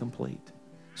will be complete.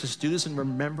 Just do this in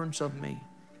remembrance of me.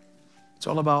 It's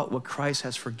all about what Christ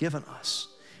has forgiven us.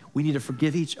 We need to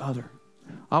forgive each other.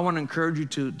 I want to encourage you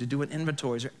to do an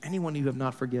inventory. Is there anyone you have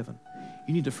not forgiven?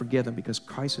 You need to forgive them because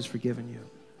Christ has forgiven you.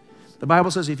 The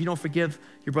Bible says if you don't forgive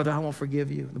your brother, I won't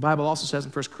forgive you. The Bible also says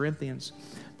in 1 Corinthians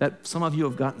that some of you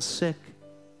have gotten sick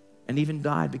and even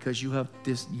died because you have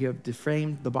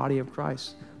defamed the body of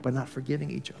Christ by not forgiving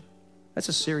each other. That's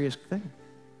a serious thing.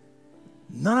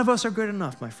 None of us are good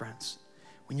enough, my friends.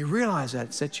 When you realize that,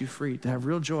 it sets you free to have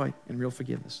real joy and real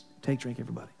forgiveness. Take, drink,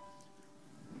 everybody.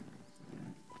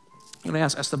 I'm going to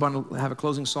ask Esteban to have a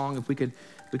closing song. If we could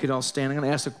all stand. I'm going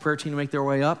to ask the prayer team to make their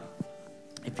way up.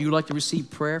 If you would like to receive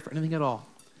prayer for anything at all,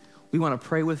 we want to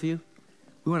pray with you.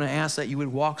 We want to ask that you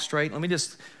would walk straight. Let me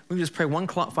just pray one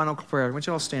final prayer. I want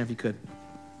you all to stand if you could.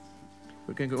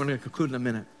 We're going to conclude in a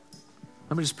minute.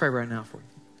 Let me just pray right now for you.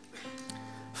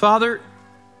 Father,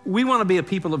 we want to be a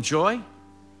people of joy.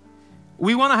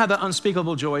 We want to have that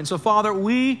unspeakable joy. And so, Father,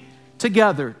 we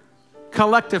together,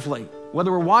 collectively,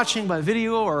 whether we're watching by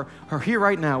video or here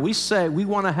right now, we say we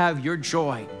want to have your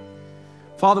joy.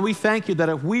 Father, we thank you that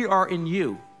if we are in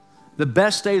you, the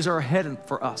best days are ahead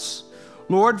for us.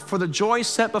 Lord, for the joy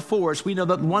set before us, we know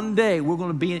that one day we're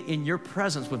going to be in your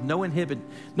presence with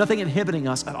nothing inhibiting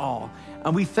us at all.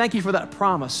 And we thank you for that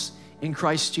promise in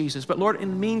Christ Jesus. But Lord, in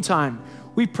the meantime,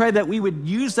 we pray that we would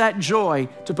use that joy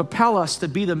to propel us to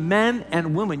be the men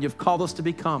and women you've called us to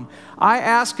become. I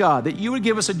ask, God, that you would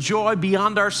give us a joy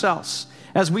beyond ourselves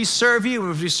as we serve you,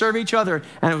 as we serve each other,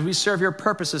 and as we serve your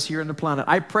purposes here on the planet.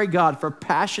 I pray, God, for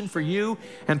passion for you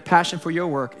and passion for your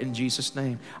work in Jesus'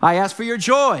 name. I ask for your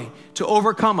joy to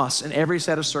overcome us in every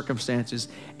set of circumstances.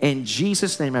 In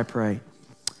Jesus' name I pray.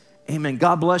 Amen.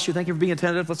 God bless you. Thank you for being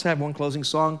attentive. Let's have one closing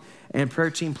song. And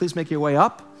prayer team, please make your way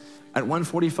up. At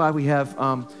 1:45, we have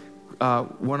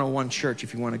 101 Church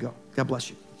if you want to go. God bless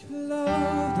you. Your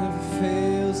love never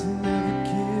fails and never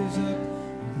gives up,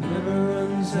 never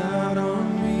runs out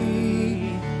on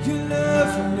me. Your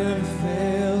love never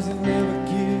fails and never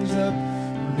gives up,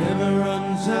 never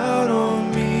runs out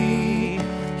on me.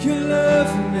 Your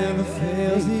love never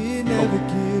fails, it never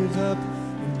gives up,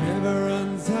 it never runs out.